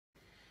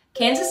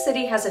Kansas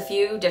City has a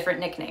few different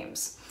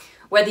nicknames.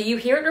 Whether you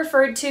hear it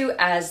referred to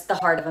as the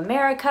heart of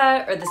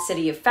America, or the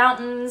city of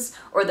fountains,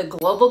 or the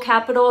global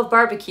capital of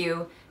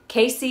barbecue,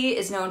 KC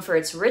is known for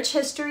its rich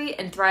history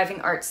and thriving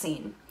art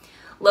scene.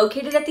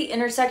 Located at the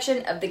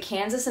intersection of the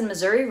Kansas and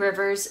Missouri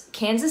rivers,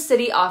 Kansas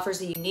City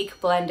offers a unique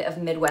blend of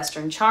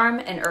Midwestern charm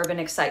and urban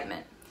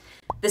excitement.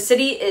 The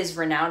city is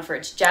renowned for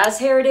its jazz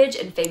heritage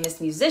and famous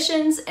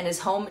musicians, and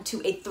is home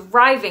to a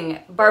thriving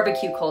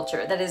barbecue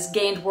culture that has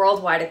gained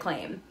worldwide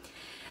acclaim.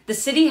 The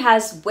city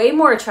has way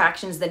more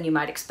attractions than you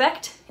might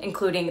expect,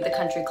 including the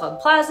Country Club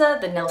Plaza,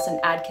 the Nelson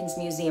Adkins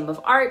Museum of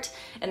Art,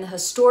 and the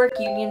historic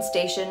Union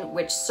Station,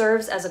 which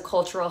serves as a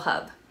cultural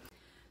hub.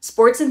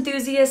 Sports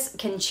enthusiasts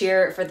can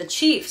cheer for the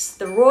Chiefs,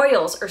 the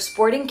Royals, or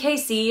Sporting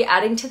KC,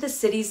 adding to the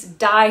city's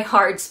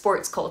die-hard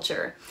sports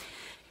culture.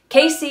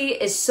 KC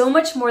is so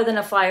much more than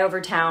a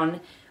flyover town.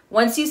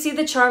 Once you see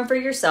the charm for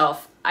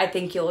yourself, I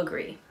think you'll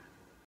agree.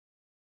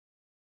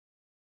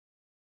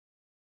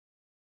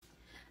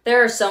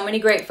 There are so many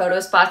great photo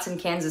spots in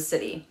Kansas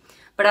City,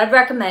 but I'd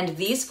recommend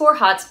these 4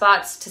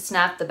 hotspots to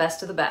snap the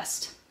best of the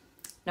best.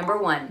 Number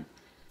 1,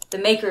 the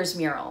Makers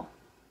Mural.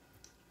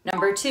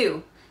 Number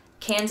 2,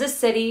 Kansas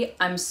City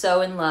I'm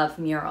So in Love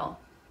mural.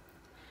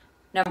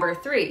 Number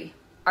 3,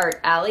 Art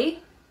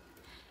Alley.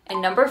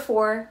 And number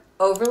 4,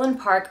 Overland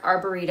Park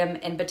Arboretum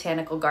and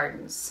Botanical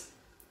Gardens.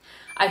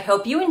 I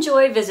hope you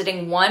enjoy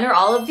visiting one or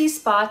all of these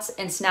spots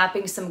and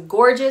snapping some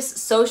gorgeous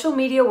social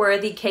media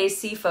worthy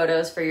KC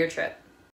photos for your trip.